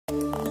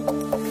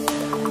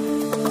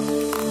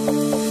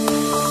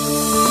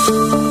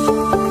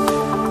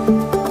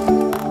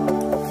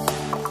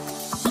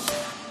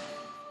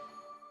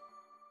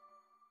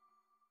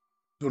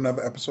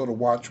another episode of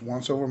Watch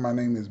Once Over. My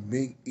name is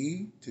Big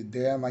E.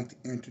 Today I'd like to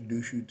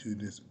introduce you to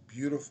this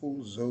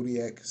beautiful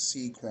Zodiac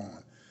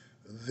Sea-Chron.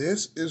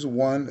 This is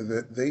one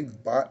that they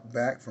bought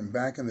back from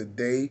back in the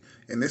day,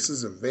 and this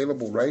is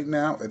available right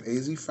now at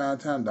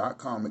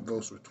azfinetown.com. It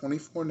goes for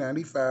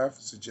 $24.95,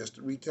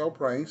 suggested retail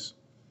price,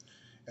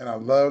 and I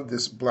love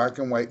this black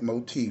and white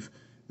motif.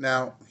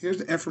 Now, here's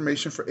the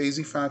information for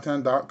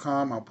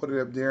azfinetown.com. I'll put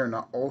it up there, and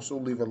I'll also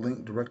leave a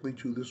link directly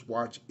to this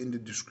watch in the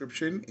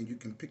description. And you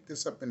can pick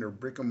this up in their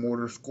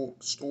brick-and-mortar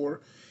store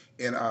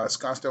in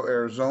Scottsdale,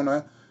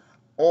 Arizona,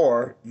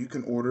 or you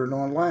can order it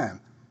online.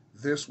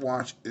 This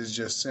watch is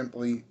just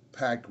simply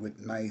packed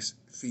with nice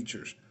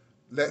features.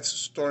 Let's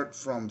start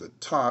from the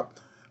top.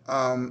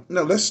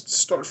 Let's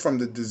start from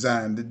the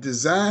design. The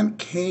design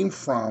came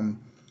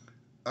from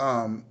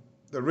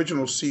the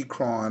original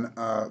Sea-Chron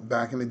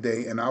back in the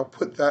day, and I'll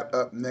put that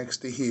up next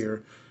to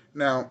here.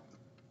 Now,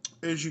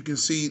 as you can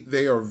see,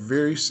 they are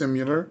very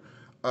similar.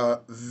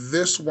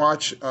 This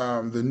watch,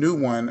 the new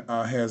one,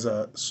 has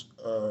a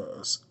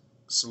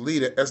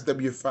Sellita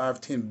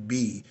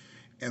SW510B,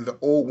 and the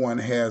old one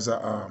has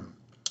a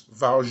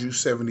Valjoux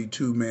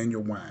 72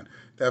 manual wind.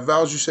 That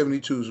Valjoux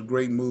 72 is a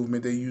great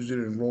movement. They use it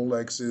in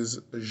Rolexes,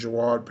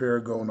 Girard,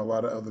 Perregaux, and a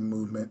lot of other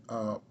movement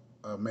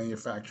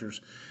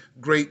manufacturers.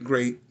 Great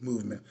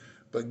movement.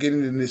 But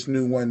getting in this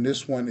new one,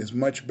 this one is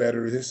much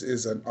better. This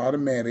is an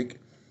automatic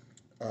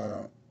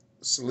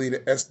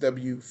Sellita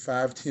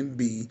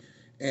SW510B.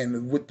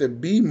 And with the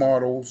B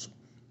models,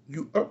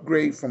 you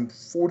upgrade from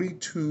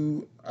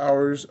 42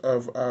 hours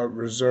of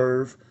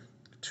reserve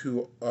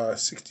to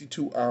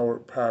 62-hour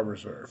power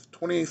reserve.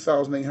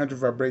 28,800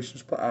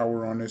 vibrations per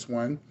hour on this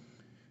one.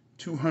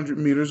 200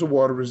 meters of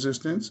water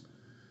resistance.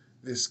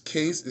 This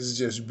case is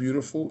just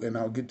beautiful, and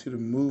I'll get to the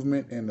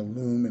movement and the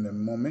lume in a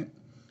moment.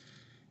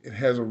 It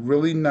has a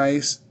really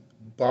nice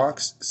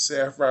boxed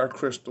sapphire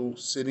crystal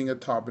sitting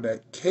atop of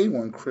that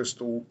K1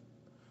 crystal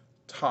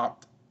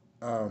topped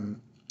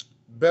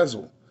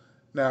bezel.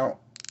 Now,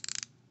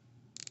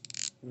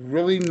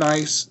 really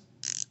nice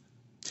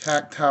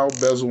tactile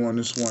bezel on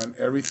this one.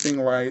 Everything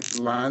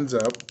lines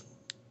up.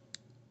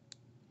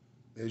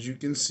 As you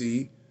can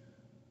see,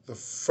 the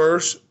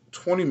first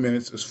 20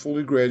 minutes is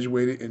fully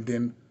graduated, and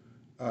then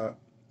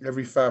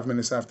every 5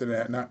 minutes after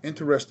that. Now,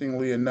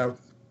 interestingly enough,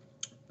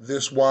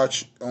 this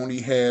watch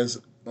only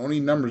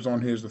numbers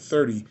on here is the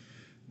 30,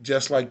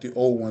 just like the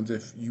old ones,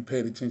 if you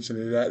paid attention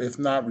to that. If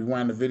not,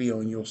 rewind the video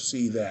and you'll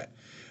see that.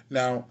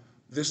 Now,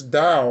 this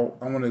dial,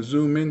 I want to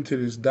zoom into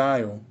this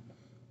dial.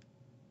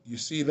 You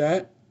see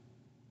that?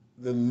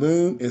 The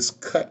lume is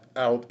cut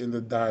out in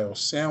the dial.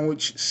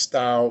 Sandwich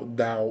style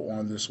dial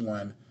on this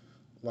one,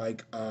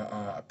 like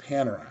a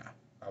panorama.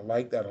 I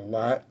like that a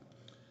lot.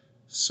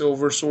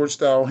 Silver sword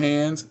style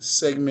hands,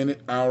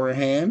 segmented hour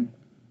hand.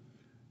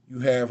 You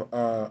have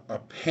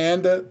a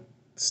panda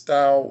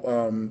style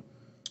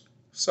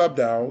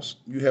subdials.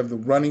 You have the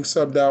running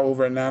subdial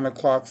over at 9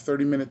 o'clock,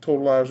 30-minute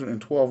totalizer, and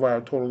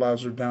 12-hour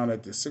totalizer down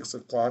at the 6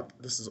 o'clock.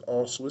 This is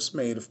all Swiss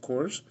made, of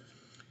course.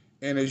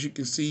 And as you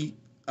can see,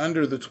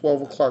 under the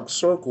 12 o'clock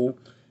circle,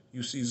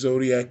 you see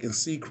Zodiac and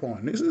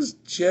Sea-Chron. This is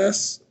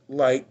just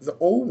like the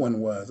old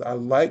one was. I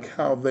like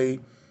how they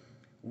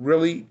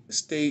really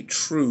stayed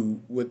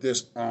true with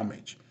this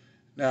homage.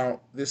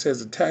 Now, this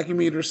has a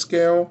tachymeter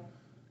scale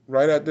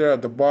right out there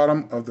at the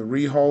bottom of the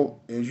rehaut,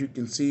 as you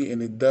can see,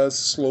 and it does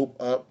slope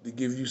up to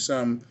give you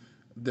some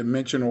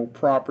dimensional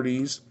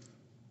properties.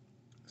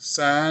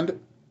 Signed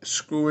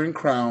screw-in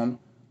crown,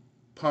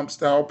 pump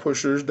style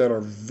pushers that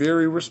are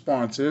very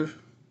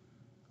responsive.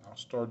 I'll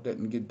start that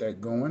and get that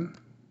going.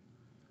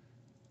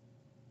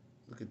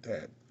 Look at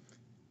that.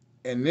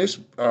 And this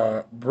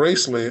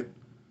bracelet,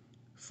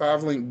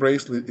 5-link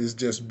bracelet, is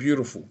just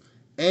beautiful.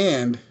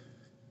 And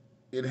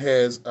it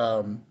has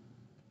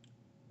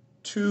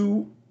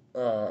two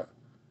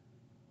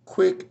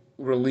quick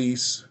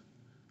release.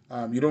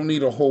 You don't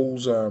need a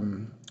hose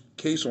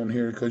case on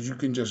here, because you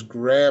can just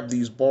grab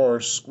these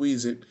bars,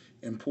 squeeze it,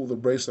 and pull the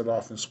bracelet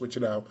off and switch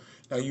it out.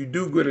 Now, you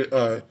do get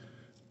a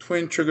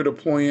twin trigger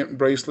deployant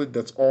bracelet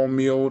that's all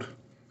milled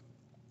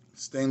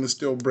stainless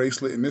steel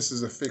bracelet, and this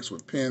is affixed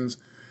with pins.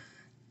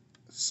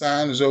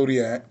 Signed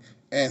Zodiac.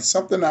 And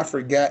something I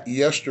forgot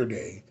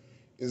yesterday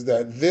is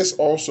that this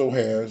also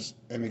has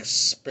an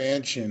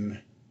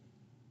expansion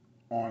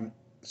on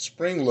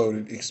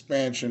spring-loaded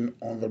expansion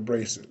on the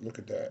bracelet. Look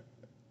at that.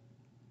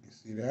 You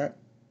see that?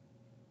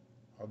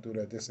 I'll do it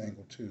at this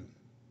angle too.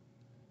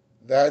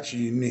 That's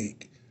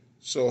unique.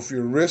 So if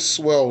your wrist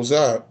swells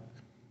up,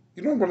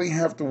 you don't really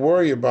have to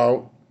worry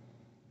about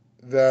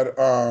that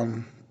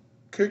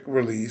quick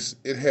release.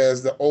 It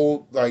has the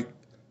old, like,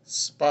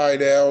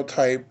 Spidal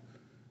type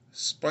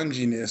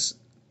sponginess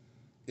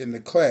in the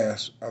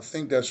clasp. I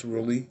think that's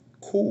really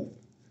cool.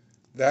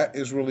 That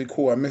is really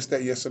cool. I missed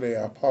that yesterday.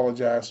 I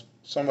apologize.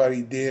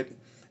 Somebody did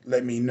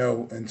let me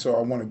know, and so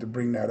I wanted to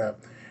bring that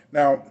up.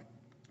 Now,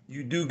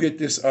 you do get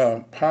this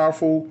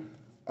powerful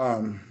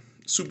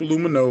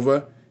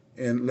Superluminova,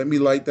 and let me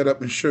light that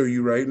up and show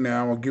you right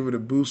now. I'll give it a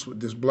boost with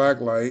this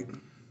black light.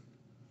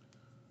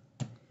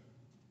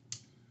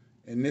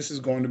 And this is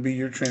going to be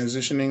your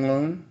transitioning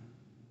loom.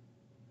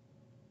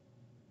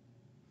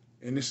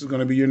 And this is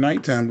going to be your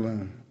nighttime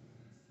loom.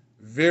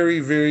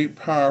 Very, very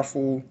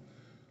powerful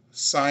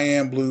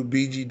cyan blue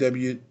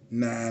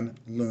BGW9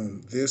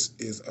 loom. This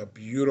is a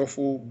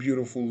beautiful,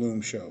 beautiful loom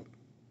show.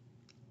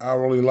 I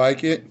really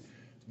like it.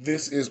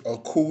 This is a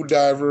cool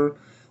diver.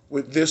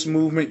 With this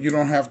movement, you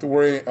don't have to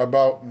worry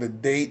about the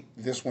date.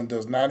 This one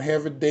does not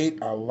have a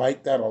date. I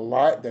like that a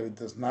lot, that it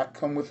does not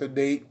come with a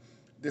date.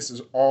 This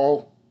is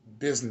all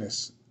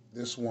business.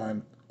 This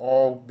one,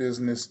 all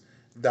business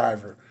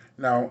diver.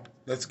 Now,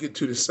 let's get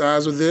to the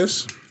size of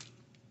this.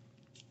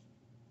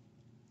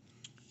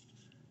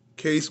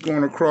 Case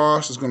going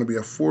across is going to be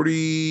a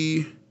 40.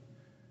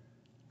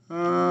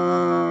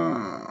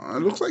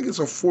 It looks like it's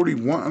a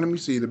 41. Let me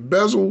see. The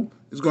bezel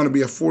is going to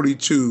be a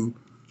 42,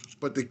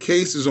 but the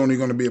case is only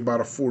going to be about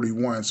a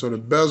 41. So the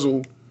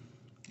bezel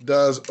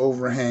does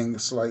overhang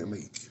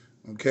slightly.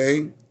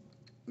 Okay?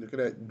 Look at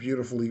that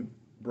beautifully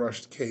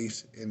brushed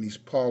case and these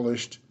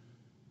polished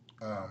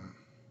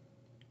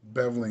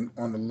beveling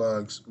on the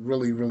lugs.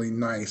 Really, really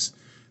nice.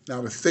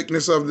 Now the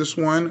thickness of this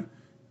one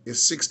is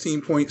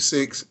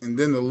 16.6, and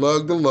then the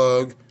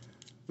lug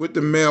with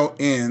the male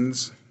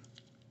ends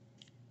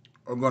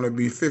are going to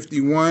be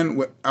 51.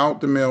 Without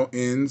the male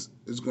ends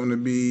is going to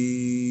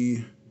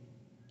be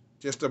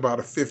just about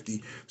a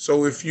 50.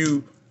 So if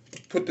you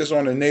put this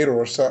on a nader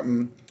or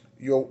something,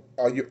 or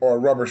a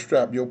rubber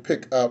strap, you'll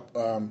pick up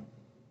a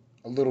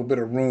little bit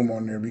of room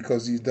on there,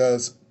 because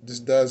this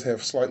does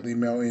have slightly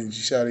male ends.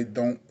 You see how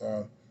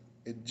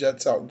it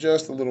jets out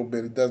just a little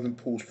bit. It doesn't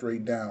pull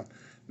straight down.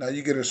 Now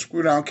you get a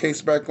screw down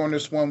case back on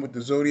this one with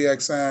the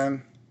Zodiac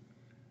sign.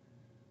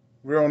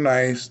 Real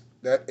nice.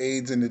 That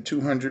aids in the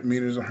 200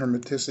 meters of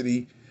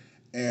hermeticity,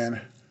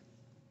 and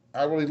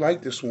I really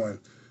like this one.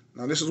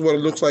 Now this is what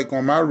it looks like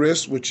on my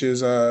wrist, which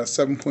is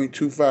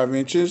 7.25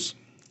 inches.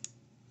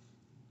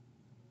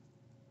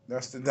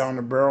 That's the down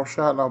the barrel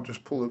shot. I'll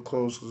just pull it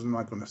close because I'm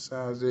not going to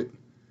size it.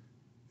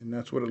 And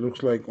that's what it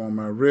looks like on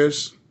my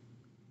wrist.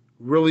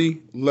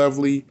 Really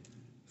lovely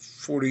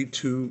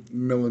 42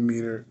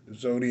 millimeter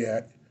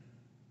Zodiac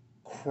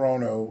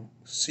Chrono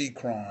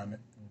Sea-Chron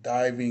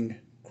diving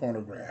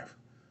chronograph.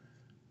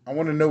 I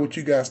want to know what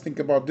you guys think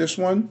about this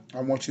one.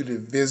 I want you to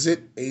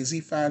visit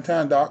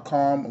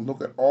azfinetime.com and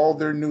look at all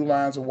their new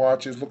lines of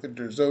watches. Look at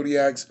their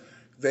Zodiacs.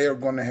 They are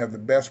going to have the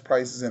best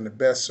prices and the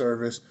best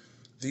service.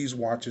 These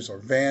watches are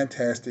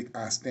fantastic.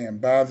 I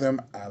stand by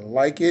them. I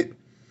like it.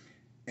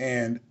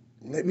 And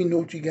let me know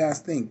what you guys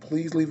think.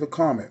 Please leave a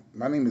comment.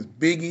 My name is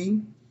Big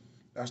E.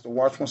 That's the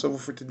Watch Once Over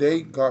for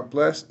today. God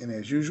bless. And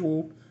as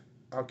usual,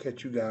 I'll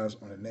catch you guys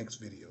on the next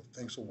video.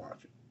 Thanks for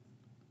watching.